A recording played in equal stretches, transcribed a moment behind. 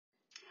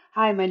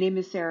Hi, my name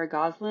is Sarah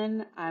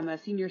Goslin. I'm a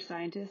senior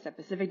scientist at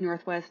Pacific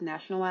Northwest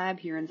National Lab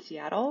here in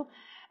Seattle,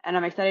 and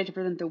I'm excited to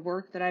present the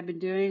work that I've been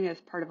doing as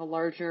part of a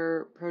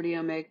larger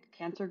proteomic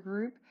cancer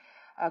group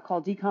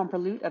called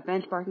Decomprolute, a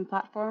benchmarking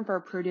platform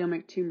for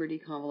proteomic tumor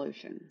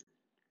deconvolution.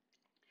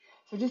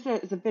 So just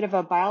as a bit of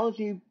a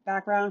biology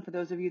background for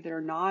those of you that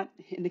are not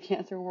in the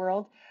cancer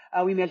world,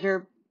 we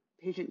measure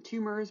patient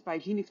tumors by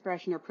gene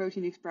expression or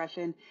protein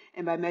expression,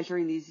 and by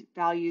measuring these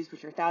values,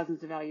 which are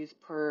thousands of values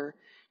per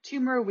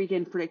tumor, we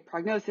can predict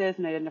prognosis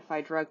and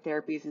identify drug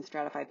therapies and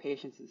stratify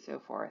patients and so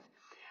forth.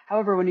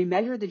 However, when we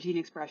measure the gene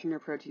expression or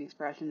protein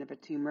expression of a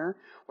tumor,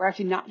 we're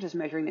actually not just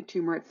measuring the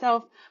tumor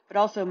itself, but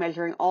also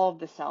measuring all of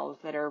the cells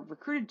that are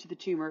recruited to the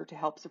tumor to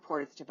help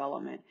support its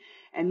development.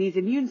 And these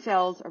immune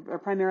cells are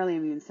primarily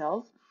immune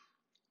cells,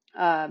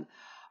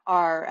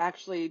 are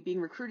actually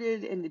being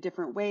recruited in the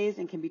different ways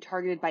and can be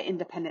targeted by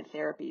independent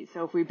therapies.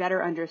 So if we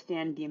better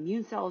understand the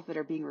immune cells that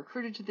are being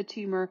recruited to the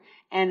tumor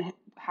and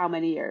how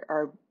many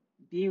are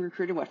being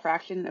recruited, what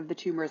fraction of the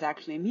tumor is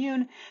actually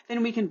immune,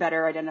 then we can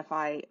better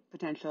identify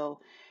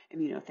potential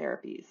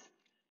immunotherapies.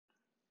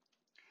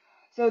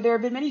 So there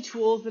have been many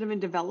tools that have been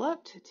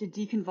developed to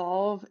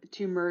deconvolve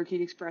tumor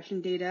gene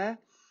expression data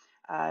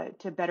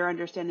to better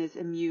understand this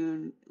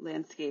immune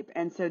landscape.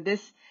 And so this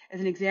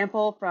is an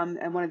example from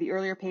one of the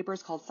earlier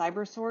papers called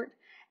CyberSort.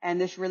 And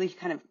this really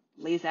kind of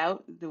lays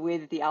out the way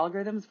that the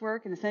algorithms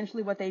work. And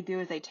essentially what they do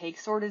is they take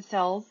sorted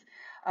cells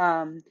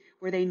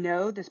where they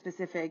know the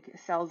specific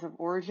cells of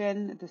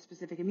origin, the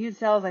specific immune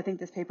cells. I think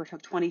this paper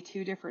took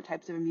 22 different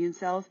types of immune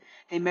cells.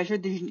 They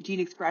measured the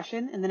gene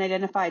expression and then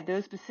identified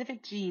those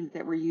specific genes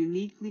that were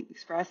uniquely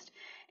expressed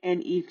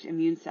in each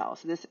immune cell.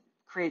 So this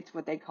creates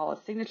what they call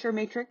a signature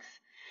matrix.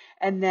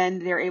 And then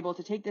they're able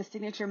to take this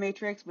signature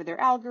matrix with their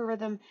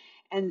algorithm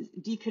and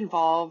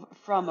deconvolve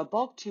from a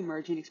bulk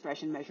tumor gene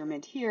expression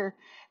measurement here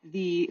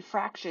the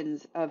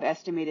fractions of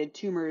estimated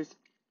tumors,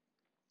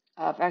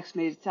 of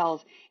estimated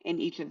cells in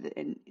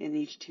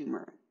each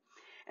tumor.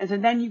 And so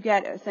then you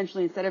get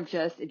essentially, instead of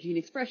just a gene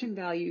expression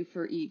value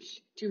for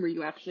each tumor,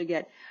 you actually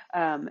get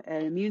an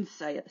immune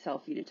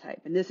cell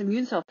phenotype. And this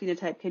immune cell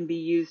phenotype can be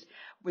used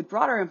with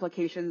broader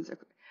implications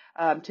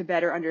to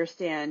better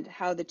understand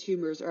how the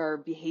tumors are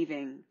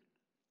behaving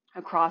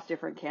across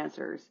different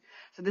cancers.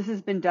 So this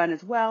has been done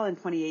as well in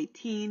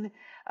 2018.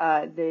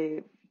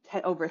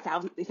 Over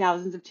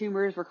thousands of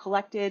tumors were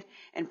collected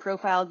and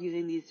profiled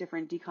using these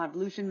different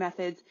deconvolution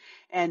methods,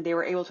 and they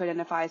were able to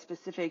identify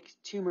specific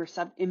tumor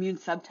immune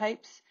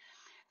subtypes.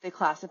 They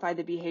classified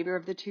the behavior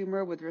of the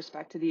tumor with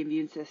respect to the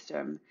immune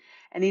system.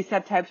 And these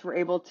subtypes were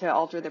able to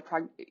alter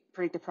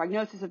predict the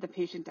prognosis of the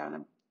patient down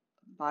the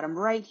bottom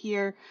right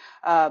here,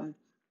 and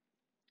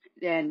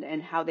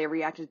how they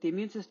reacted to the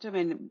immune system,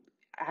 and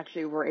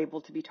actually were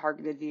able to be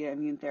targeted via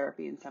immune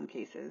therapy in some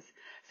cases.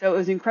 So it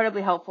was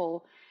incredibly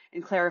helpful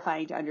in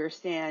clarifying to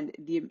understand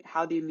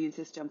how the immune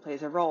system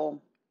plays a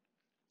role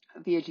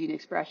via gene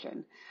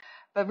expression.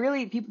 But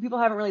really, people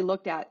haven't really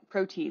looked at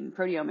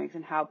proteomics,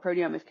 and how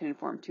proteomics can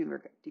inform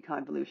tumor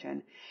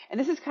deconvolution. And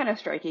this is kind of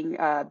striking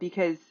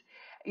because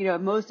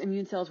most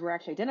immune cells were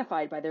actually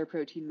identified by their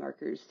protein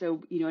markers.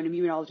 So, an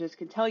immunologist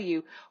can tell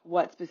you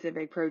what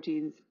specific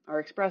proteins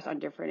are expressed on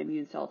different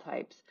immune cell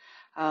types.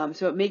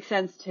 So it makes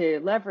sense to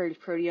leverage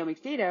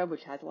proteomics data,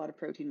 which has a lot of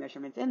protein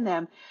measurements in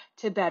them,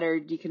 to better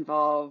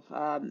deconvolve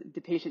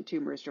the patient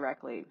tumors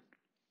directly.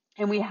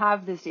 And we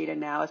have this data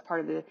now as part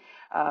of the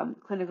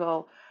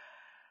clinical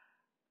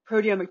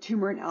proteomic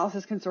tumor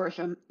analysis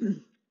consortium.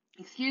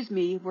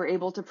 We're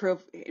able to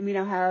we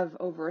now have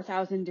over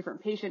 1,000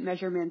 different patient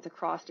measurements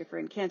across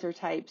different cancer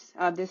types.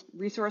 This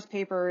resource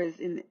paper is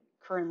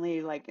currently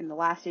in the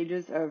last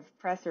stages of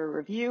press or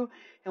review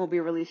and will be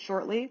released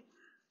shortly,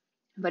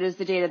 but is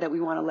the data that we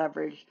want to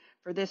leverage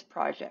for this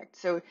project.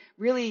 So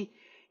really,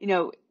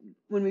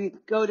 when we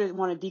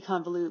want to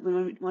deconvolute,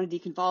 when we want to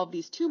deconvolve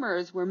these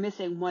tumors, we're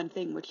missing one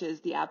thing, which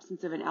is the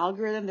absence of an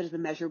algorithm that has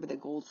been measured with a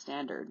gold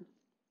standard.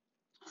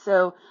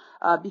 So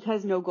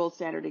because no gold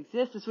standard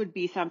exists, this would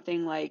be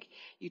something like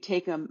you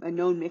take a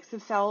known mix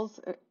of cells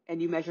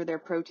and you measure their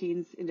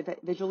proteins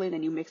individually, and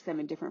then you mix them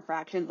in different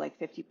fractions, like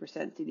 50%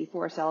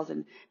 CD4 cells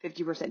and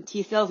 50%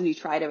 T cells, and you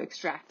try to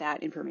extract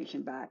that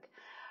information back.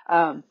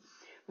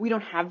 We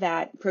don't have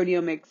that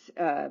proteomics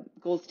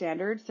gold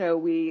standard, so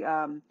we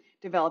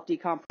developed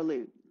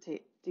Decomprolute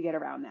to get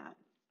around that.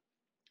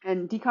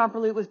 And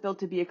Decomprolute was built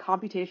to be a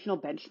computational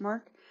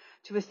benchmark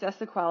to assess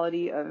the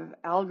quality of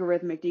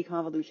algorithmic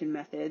deconvolution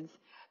methods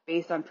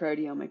based on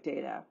proteomic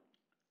data.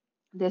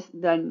 This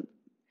then,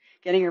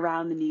 getting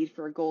around the need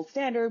for a gold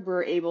standard,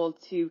 we're able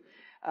to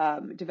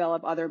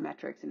develop other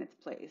metrics in its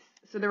place.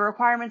 So the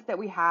requirements that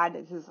we had,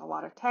 this is a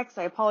lot of text,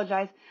 I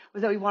apologize,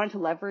 was that we wanted to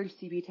leverage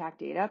CBTAC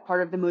data.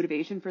 Part of the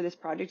motivation for this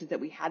project is that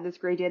we had this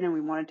great data and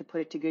we wanted to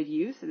put it to good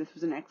use. And this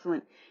was an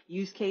excellent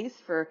use case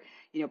for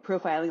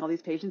profiling all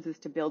these patients, is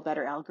to build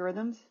better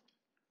algorithms.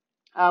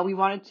 We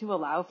wanted to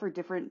allow for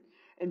different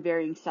and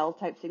varying cell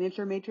type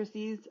signature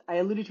matrices. I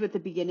alluded to at the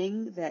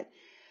beginning that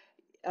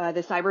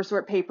the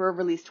CyberSort paper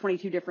released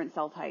 22 different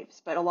cell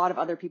types, but a lot of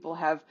other people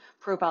have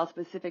profiled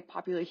specific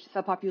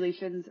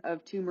subpopulations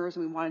of tumors,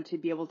 and we wanted to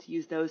be able to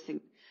use those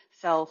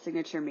cell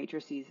signature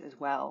matrices as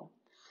well.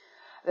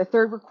 The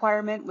third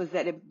requirement was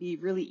that it be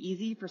really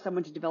easy for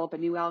someone to develop a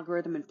new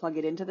algorithm and plug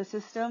it into the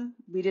system.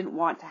 We didn't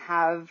want to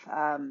have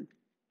a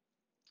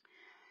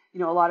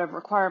lot of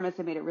requirements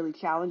that made it really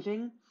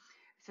challenging,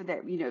 so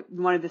that we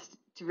wanted this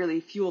to really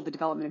fuel the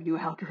development of new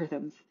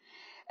algorithms.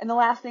 And the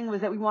last thing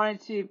was that we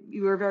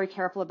were very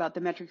careful about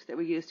the metrics that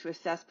we used to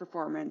assess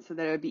performance, so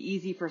that it would be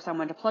easy for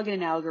someone to plug in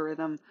an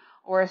algorithm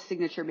or a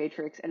signature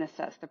matrix and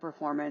assess the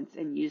performance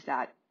and use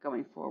that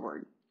going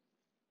forward.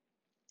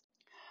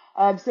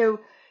 So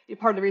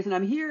part of the reason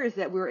I'm here is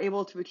that we were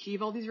able to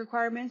achieve all these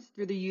requirements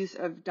through the use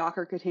of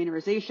Docker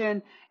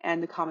containerization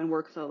and the common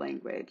workflow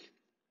language.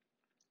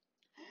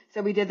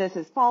 So we did this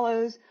as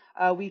follows.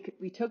 We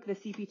took the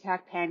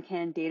CPTAC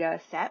PanCan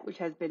data set, which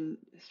has been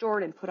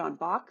stored and put on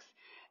Box,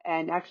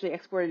 and actually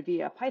exported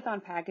via a Python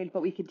package,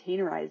 but we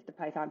containerized the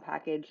Python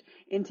package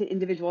into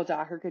individual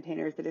Docker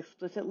containers that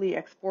explicitly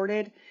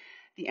exported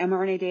the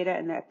mRNA data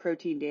and the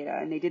protein data.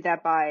 And they did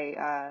that by,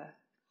 I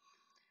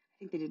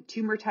think they did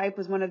tumor type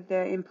was one of the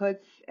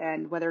inputs,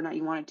 and whether or not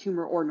you wanted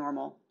tumor or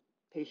normal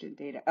patient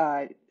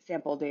data,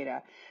 sample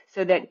data,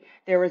 so that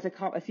there was a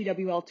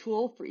CWL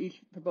tool for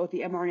both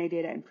the mRNA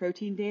data and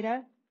protein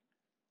data.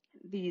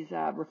 These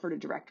refer to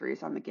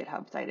directories on the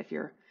GitHub site if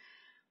you're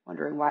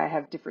wondering why I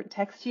have different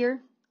text here.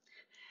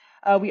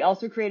 We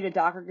also created a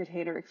Docker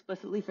container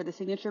explicitly for the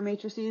signature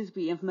matrices.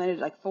 We implemented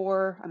like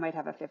 4, I might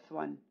have a 5th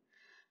one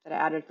that I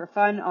added for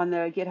fun on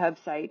the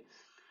GitHub site,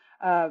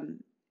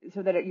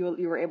 so that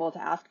you were able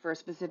to ask for a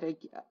specific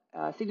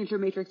signature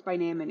matrix by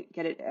name and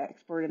get it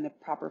exported in the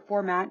proper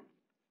format.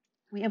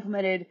 We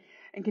implemented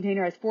and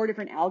containerized 4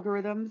 different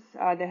algorithms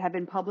that have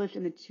been published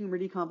in the tumor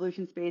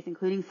deconvolution space,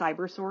 including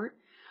CyberSort,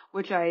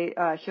 which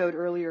I showed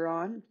earlier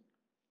on,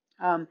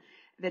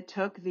 that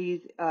took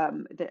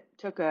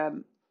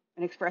an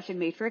expression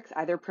matrix,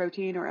 either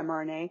protein or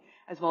mRNA,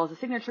 as well as a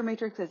signature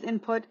matrix as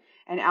input,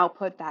 and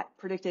output that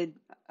predicted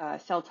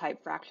cell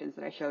type fractions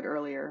that I showed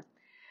earlier.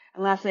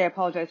 And lastly, I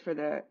apologize for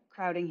the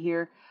crowding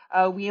here.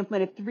 We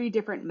implemented 3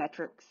 different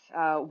metrics,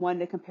 one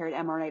that compared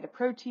mRNA to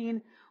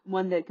protein,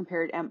 one that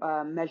compared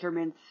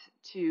measurements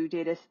to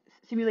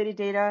simulated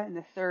data, and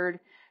the third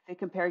that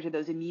compared to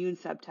those immune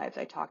subtypes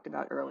I talked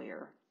about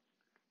earlier.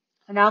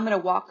 So now I'm going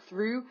to walk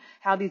through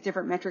how these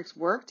different metrics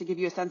work to give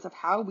you a sense of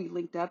how we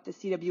linked up the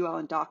CWL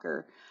and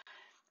Docker.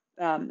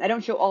 I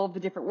don't show all of the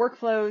different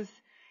workflows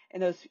in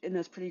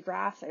those pretty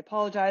graphs. I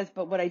apologize,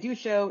 but what I do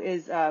show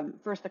is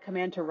first the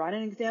command to run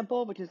an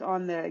example, which is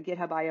on the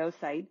GitHub IO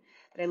site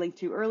that I linked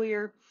to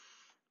earlier.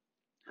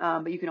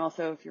 But you can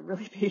also, if you're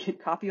really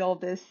patient, copy all of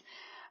this.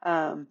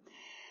 And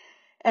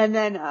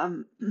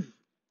then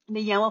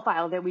the YAML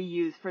file that we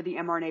use for the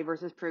mRNA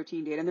versus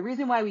protein data. And the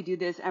reason why we do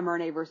this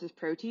mRNA versus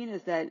protein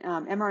is that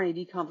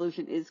mRNA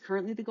deconvolution is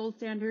currently the gold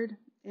standard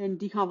in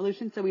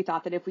deconvolution. So we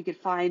thought that if we could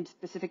find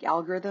specific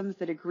algorithms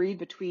that agreed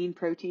between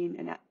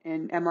protein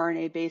and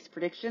mRNA-based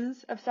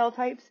predictions of cell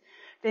types,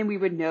 then we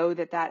would know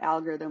that that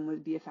algorithm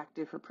would be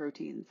effective for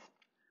proteins.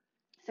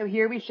 So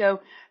here we show,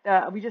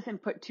 we just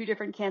input 2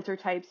 different cancer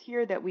types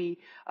here that we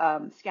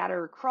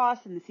scatter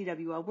across in the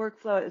CWL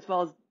workflow, as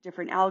well as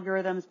different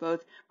algorithms,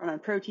 both run on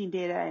protein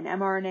data and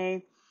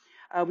mRNA.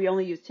 We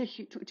only use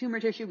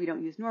tumor tissue, we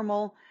don't use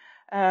normal.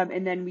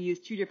 And then we use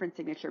 2 different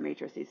signature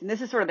matrices. And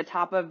this is sort of the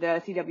top of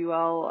the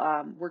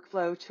CWL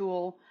workflow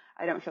tool.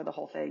 I don't show the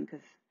whole thing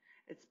because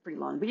it's pretty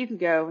long, but you can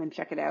go and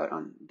check it out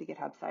on the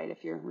GitHub site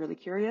if you're really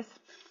curious.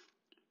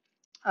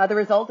 The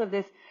result of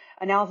this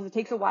analysis, it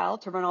takes a while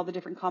to run all the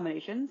different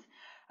combinations,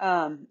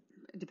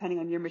 depending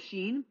on your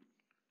machine.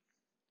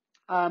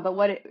 But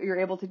what you're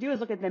able to do is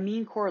look at the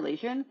mean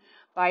correlation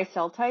by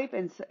cell type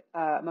and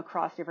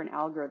across different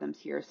algorithms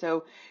here.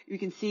 So you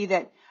can see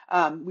that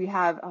we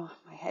have,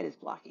 my head is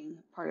blocking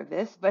part of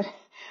this, but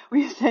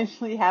we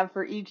essentially have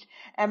for each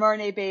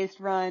mRNA-based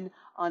run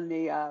on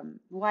the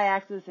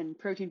y-axis and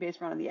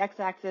protein-based run on the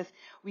x-axis,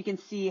 we can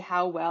see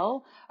how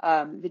well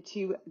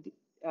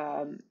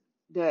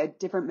the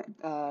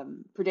different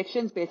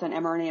predictions based on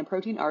mRNA and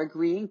protein are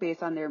agreeing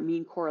based on their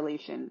mean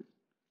correlation.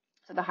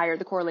 So the higher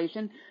the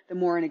correlation, the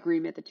more in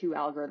agreement the 2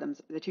 algorithms,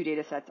 the 2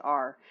 data sets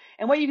are.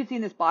 And what you can see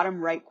in this bottom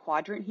right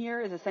quadrant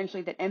here is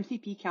essentially that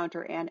MCP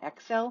counter and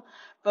XCell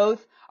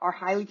both are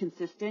highly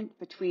consistent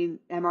between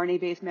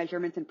mRNA-based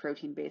measurements and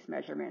protein-based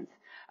measurements,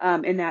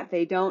 in that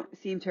they don't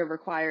seem to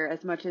require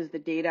as much as the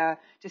data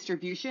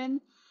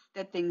distribution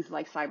that things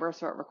like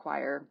CyberSort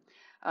require.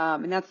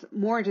 And that's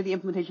more into the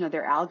implementation of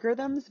their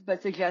algorithms,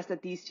 but suggests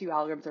that these 2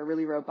 algorithms are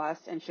really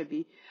robust and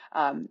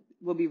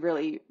will be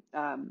really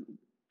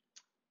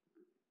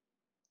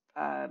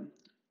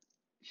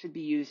should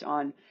be used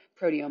on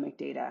proteomic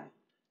data.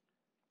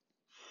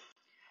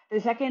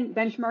 The second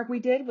benchmark we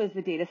did was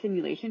the data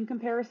simulation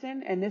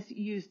comparison, and this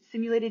used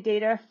simulated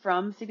data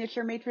from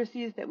signature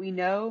matrices that we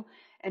know,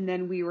 and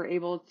then we were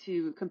able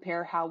to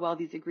compare how well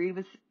these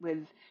agreed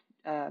with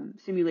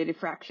simulated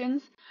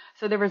fractions.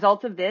 So the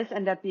results of this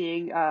end up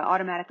being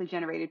automatically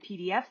generated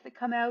PDFs that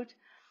come out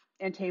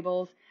and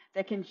tables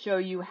that can show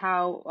you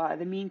how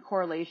the mean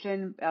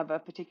correlation of a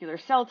particular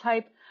cell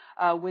type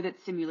with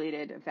its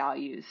simulated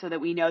values, so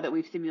that we know that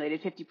we've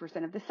simulated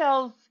 50% of the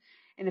cells,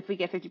 and if we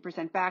get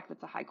 50% back,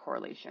 that's a high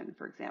correlation,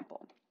 for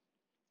example.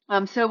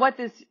 So what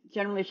this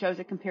generally shows,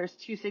 it compares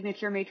two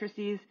signature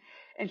matrices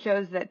and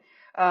shows that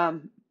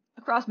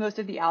across most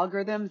of the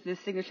algorithms, this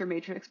signature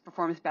matrix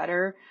performs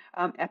better.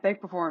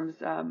 EPIC performs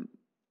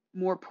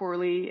more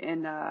poorly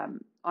in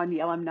on the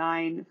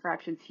LM9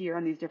 fractions here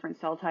on these different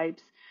cell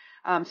types.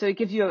 So it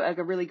gives you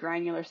a really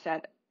granular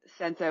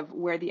sense of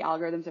where the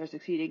algorithms are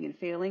succeeding and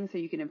failing, so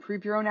you can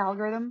improve your own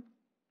algorithm.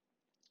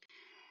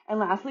 And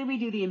lastly, we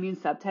do the immune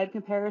subtype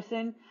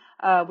comparison,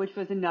 which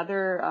was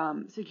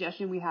another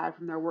suggestion we had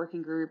from our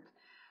working group.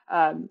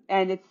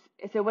 And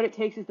so what it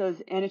takes is those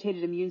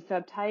annotated immune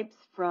subtypes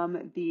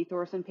from the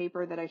Thorson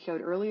paper that I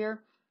showed earlier,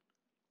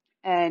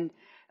 and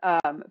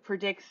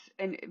predicts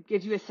and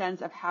gives you a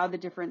sense of how the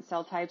different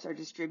cell types are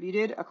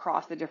distributed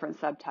across the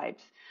different subtypes.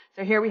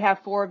 So here we have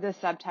 4 of the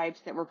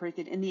subtypes that were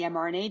predicted in the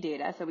mRNA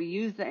data. So we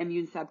use the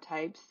immune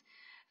subtypes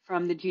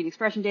from the gene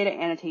expression data,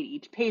 annotate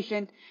each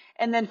patient,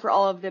 and then for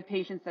all of the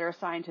patients that are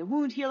assigned to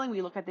wound healing,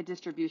 we look at the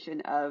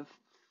distribution of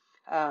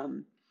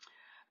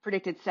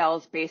predicted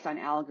cells based on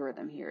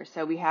algorithm here.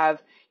 So we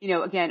have,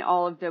 again,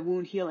 all of the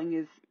wound healing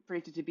is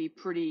predicted to be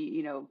pretty,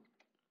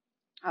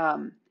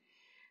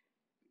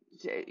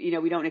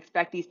 we don't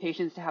expect these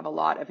patients to have a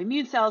lot of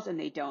immune cells, and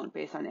they don't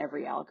based on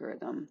every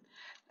algorithm.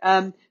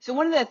 So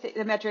one of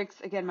the metrics,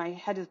 again, my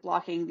head is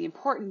blocking the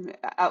important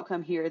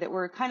outcome here that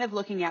we're kind of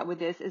looking at with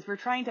this is we're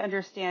trying to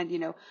understand,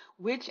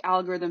 which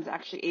algorithms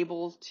actually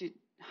able to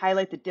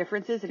highlight the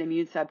differences in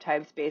immune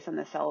subtypes based on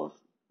the cells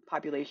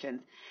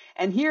populations.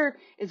 And here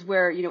is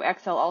where,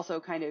 Excel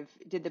also kind of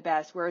did the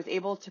best, where it was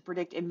able to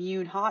predict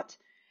immune hot,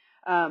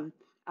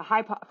 a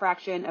high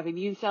fraction of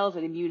immune cells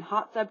and immune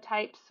hot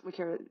subtypes, which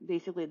are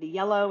basically the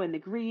yellow and the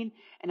green,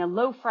 and a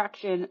low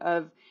fraction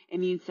of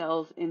immune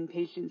cells in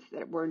patients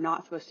that were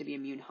not supposed to be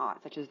immune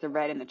hot, such as the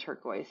red and the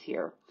turquoise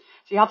here.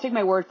 So you have to take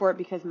my word for it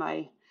because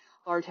my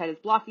large head is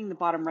blocking the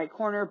bottom right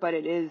corner, but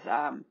it is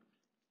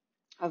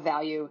a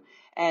value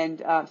and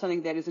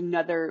something that is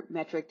another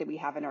metric that we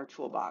have in our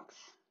toolbox.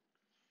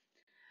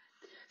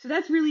 So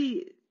that's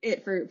really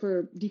it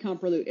for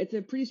Decomprolute. It's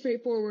a pretty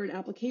straightforward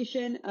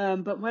application,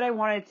 but what I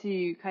wanted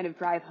to kind of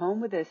drive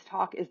home with this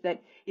talk is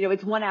that,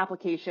 it's one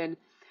application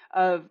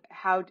of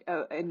how,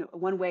 and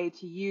one way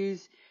to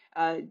use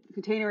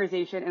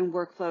containerization and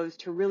workflows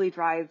to really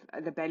drive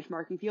the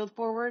benchmarking field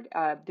forward.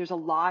 There's a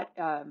lot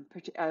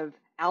of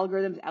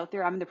algorithms out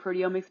there. I'm in the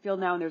proteomics field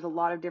now, and there's a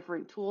lot of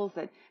different tools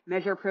that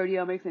measure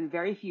proteomics and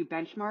very few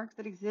benchmarks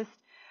that exist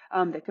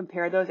that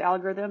compare those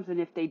algorithms. And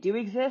if they do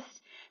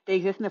exist, they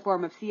exist in the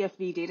form of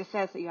CSV data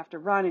sets that you have to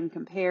run and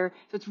compare.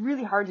 So it's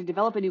really hard to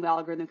develop a new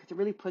algorithm because it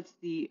really puts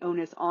the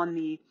onus on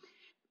the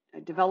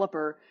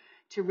developer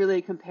to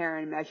really compare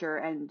and measure,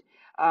 and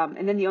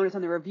then the onus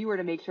on the reviewer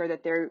to make sure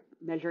that they're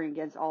measuring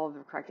against all of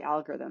the correct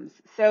algorithms.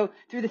 So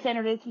through the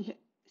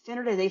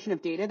standardization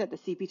of data that the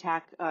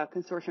CPTAC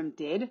consortium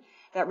did,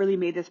 that really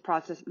made this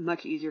process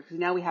much easier because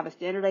now we have a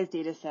standardized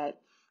data set.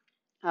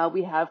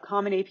 We have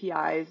common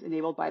APIs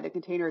enabled by the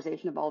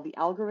containerization of all the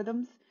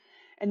algorithms.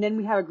 And then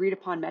we have agreed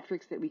upon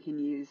metrics that we can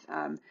use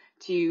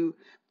to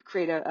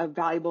create a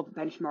valuable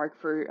benchmark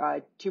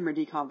for tumor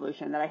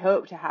deconvolution that I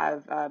hope to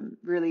have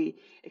really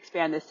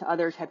expand this to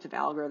other types of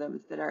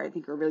algorithms that I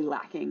think are really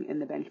lacking in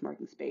the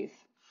benchmarking space.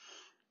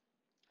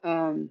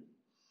 So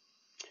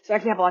I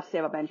actually have a lot to say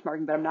about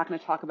benchmarking, but I'm not going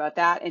to talk about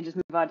that and just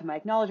move on to my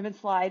acknowledgement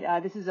slide.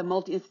 This is a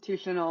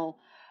multi-institutional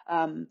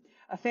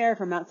affair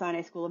from Mount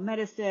Sinai School of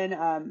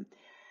Medicine.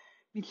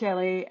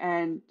 Michele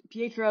and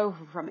Pietro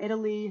from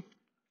Italy,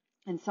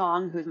 and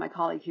Song, who's my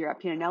colleague here at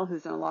PNL,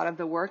 who's done a lot of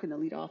the work and the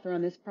lead author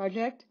on this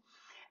project.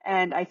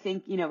 And I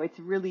think, it's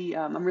really,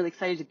 I'm really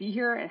excited to be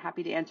here and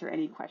happy to answer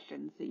any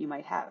questions that you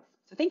might have.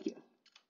 So thank you.